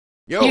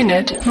Yo.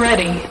 Unit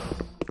ready.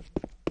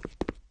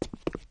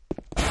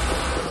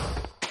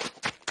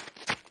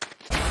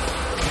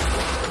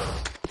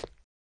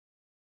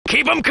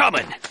 Keep 'em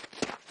coming!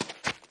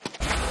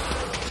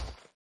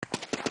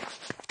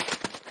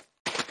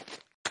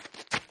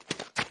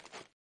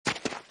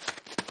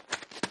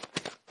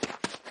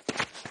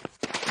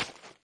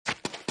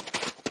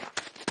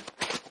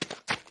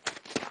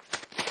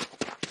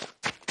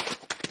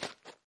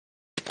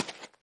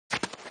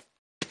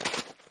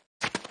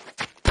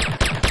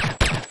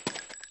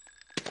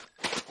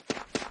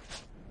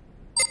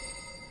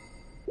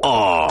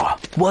 Oh,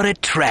 what a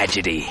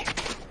tragedy.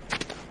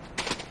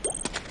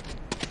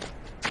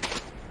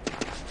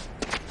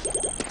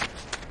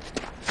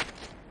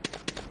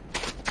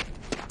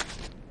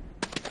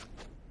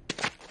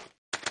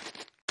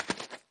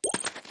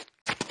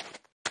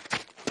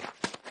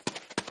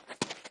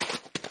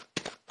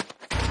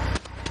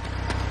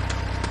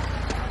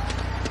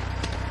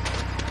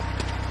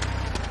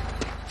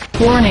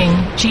 Warning,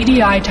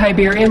 GDI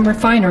Tiberium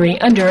refinery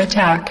under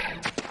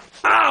attack.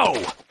 Ow!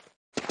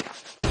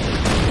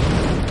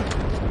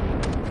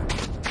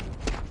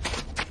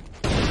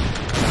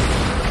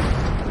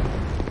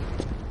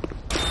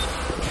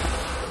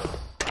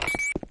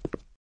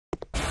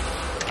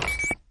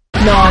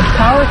 Nod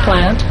power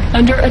plant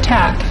under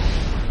attack.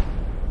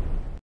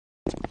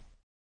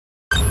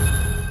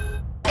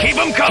 Keep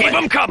 'em coming! Keep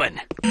 'em coming!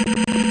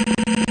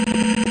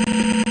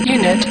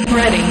 Unit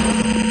ready.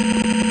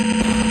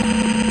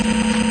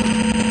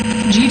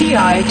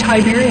 GDI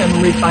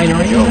Tiberium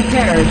refinery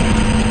repaired.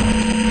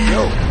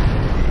 Yo.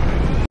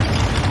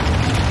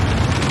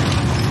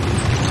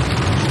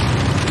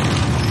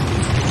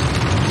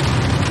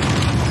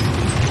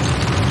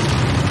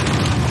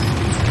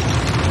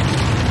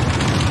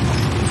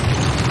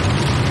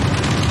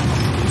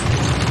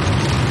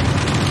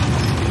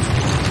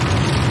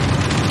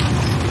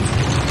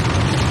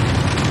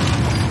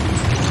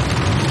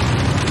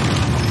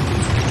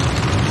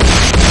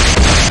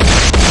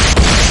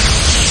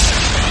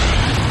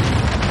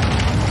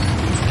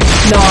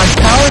 Nod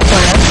power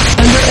plant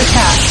under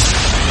attack.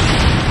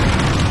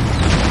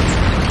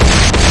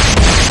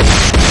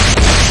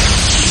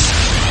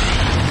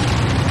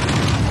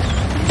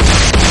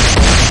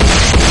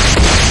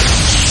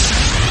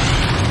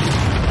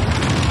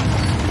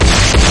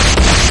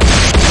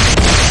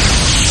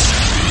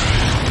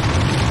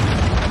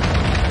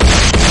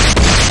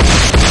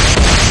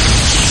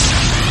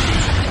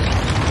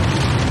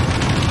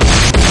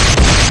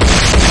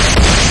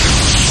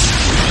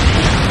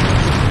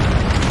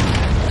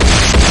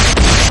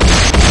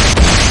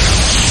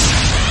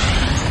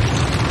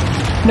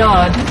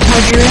 Nod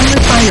Tiberium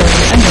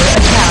refinery under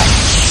attack.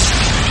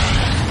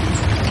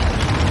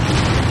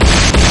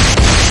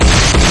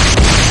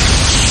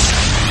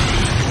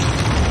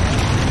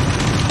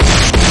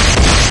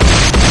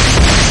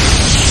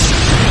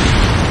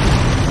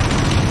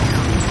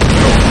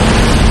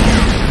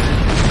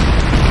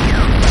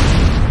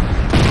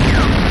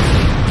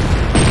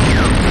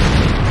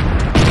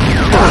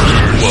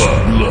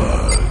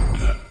 Blood.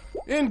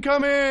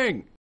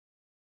 Incoming!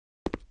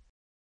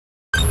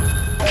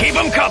 Keep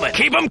 'em coming!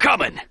 Keep 'em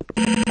coming!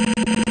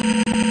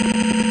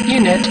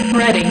 Unit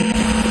ready.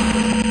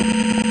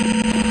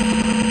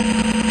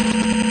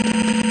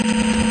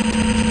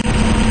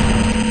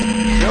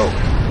 Yo.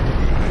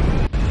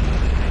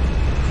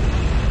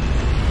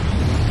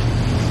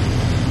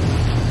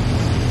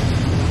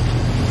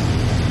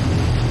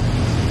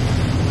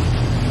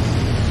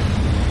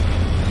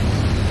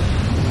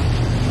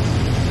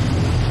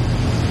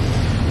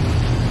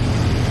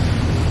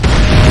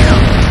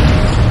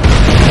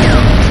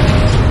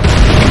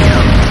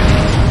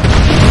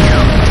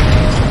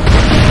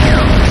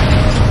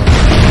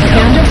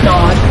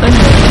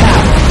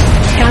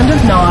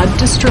 Nod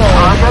destroyed.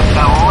 Target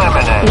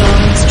eliminated.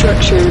 Long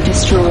structure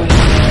destroyed.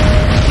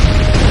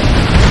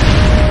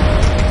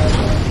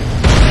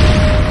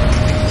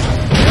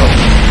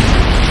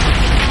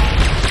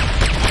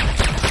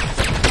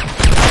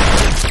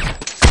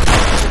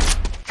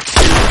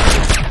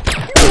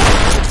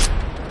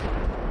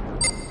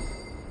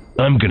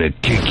 I'm gonna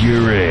kick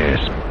your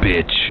ass,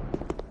 bitch.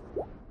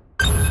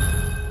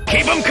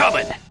 Keep 'em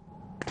coming!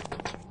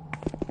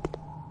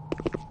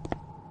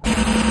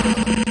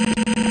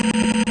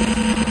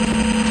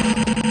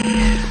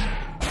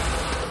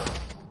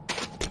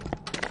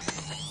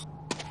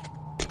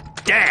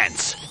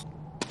 Dance!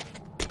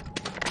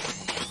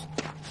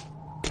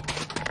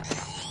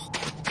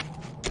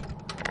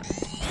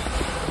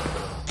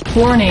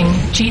 Warning,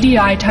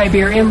 GDI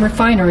Tiberium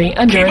refinery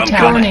under Keep 'em attack.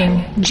 coming.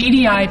 Warning,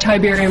 GDI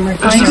Tiberium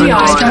refinery.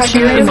 GDI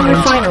Tiberium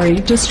refinery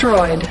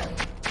destroyed.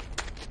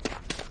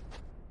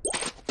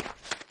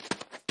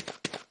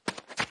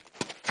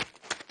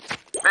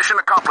 Mission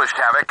accomplished,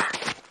 Havoc.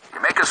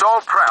 You make us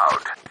all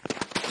proud.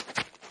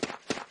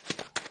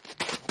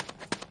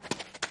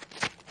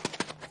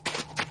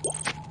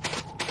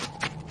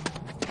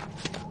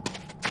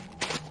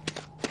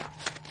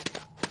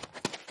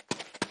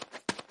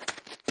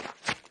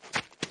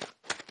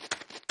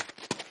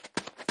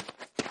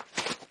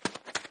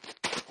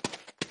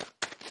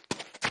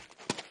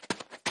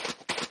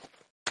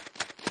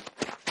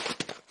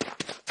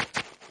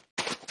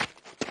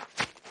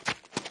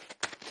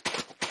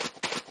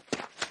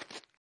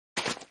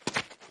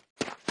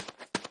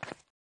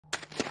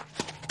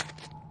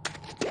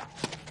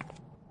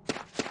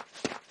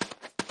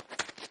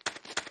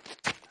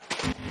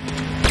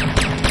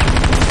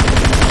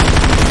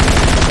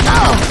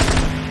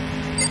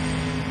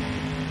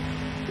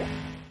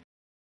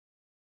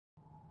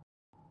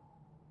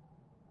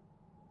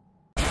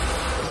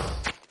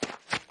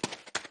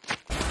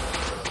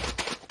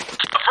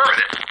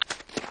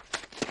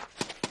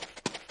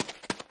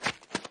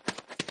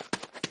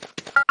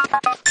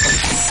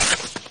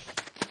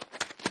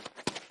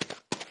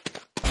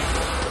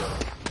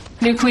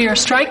 Nuclear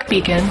strike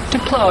beacon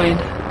deployed.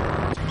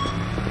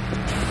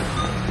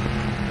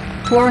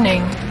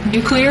 Warning,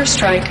 nuclear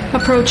strike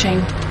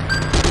approaching.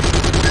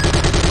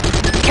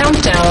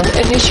 Countdown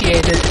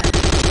initiated.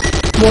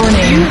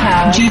 Warning, you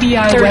have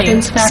GDI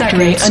weapons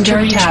factory under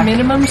attack.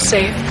 Minimum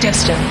safe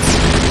distance.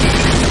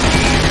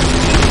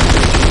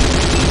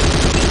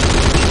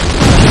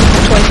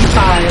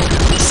 25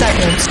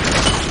 seconds.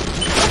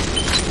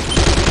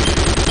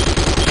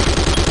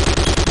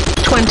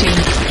 20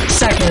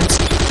 seconds.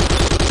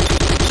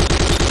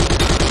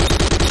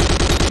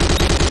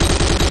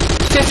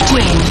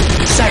 15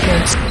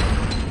 seconds.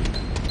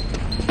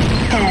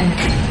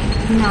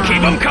 10, 9,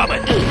 Keep them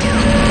coming. 8,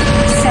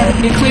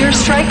 7. Nuclear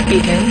strike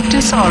beacon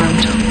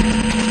disarmed.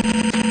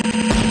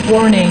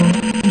 Warning,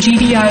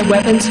 GDI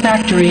weapons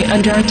factory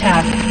under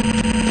attack.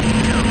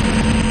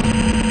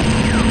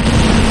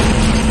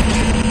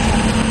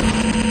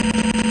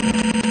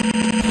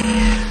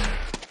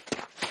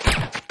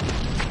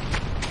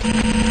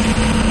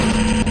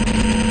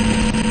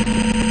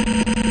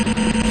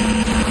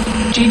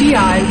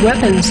 GDI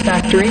weapons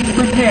factory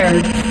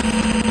repaired.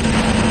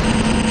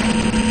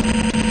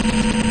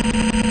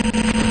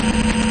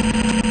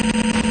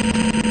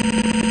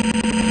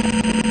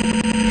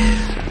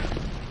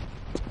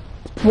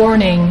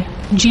 Warning,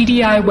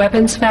 GDI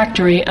weapons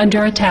factory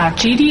under attack.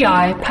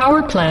 GDI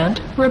power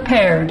plant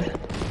repaired.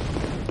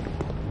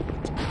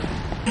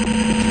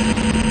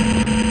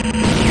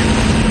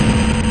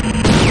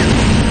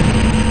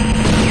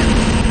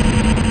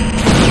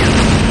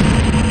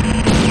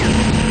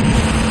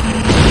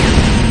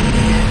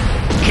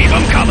 Keep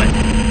them coming.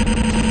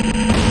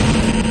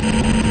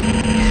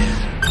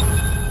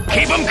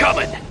 Keep them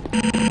coming.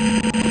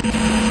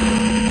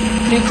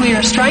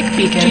 Nuclear strike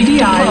beacon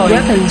GDI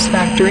weapons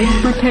factory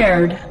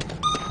repaired.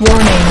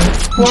 Warning,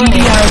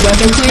 GDI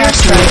weapons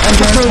factory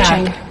under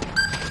attack.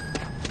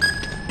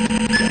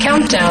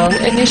 Countdown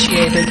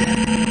initiated.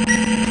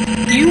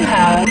 You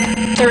have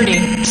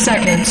 30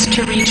 seconds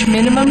to reach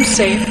minimum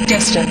safe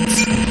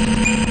distance.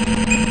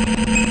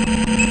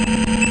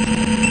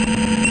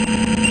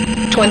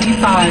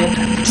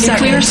 25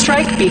 seconds. Nuclear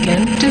strike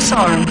beacon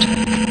disarmed.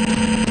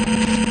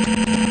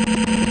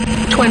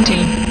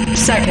 20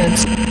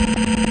 seconds.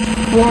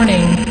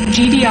 Warning,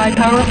 GDI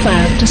power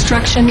plant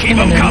destruction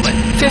imminent.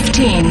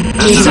 15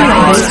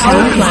 GDI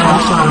power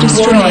plant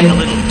destroyed.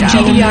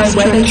 GDI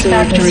weapons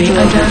factory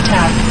under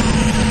attack.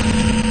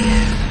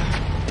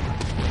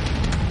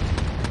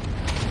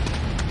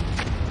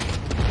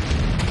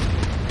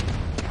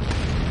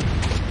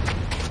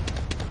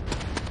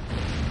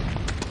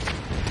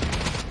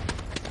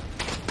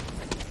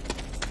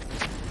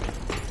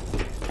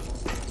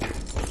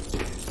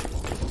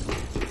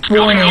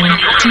 Warning,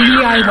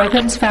 GDI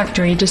weapons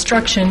factory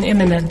destruction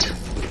imminent.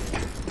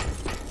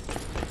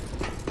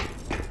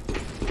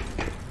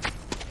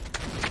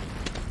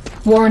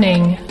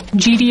 Warning,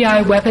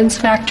 GDI weapons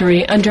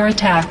factory under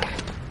attack.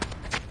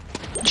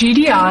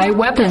 GDI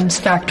weapons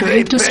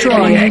factory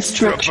destroyed.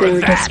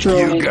 Structure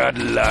destroyed. You got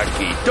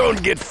lucky.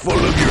 Don't get full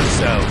of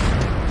yourself.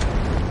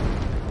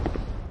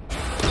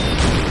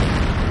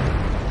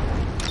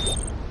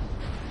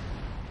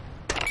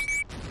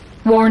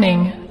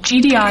 Warning,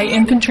 GDI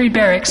infantry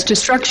barracks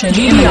destruction.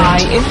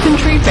 GDI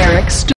infantry barracks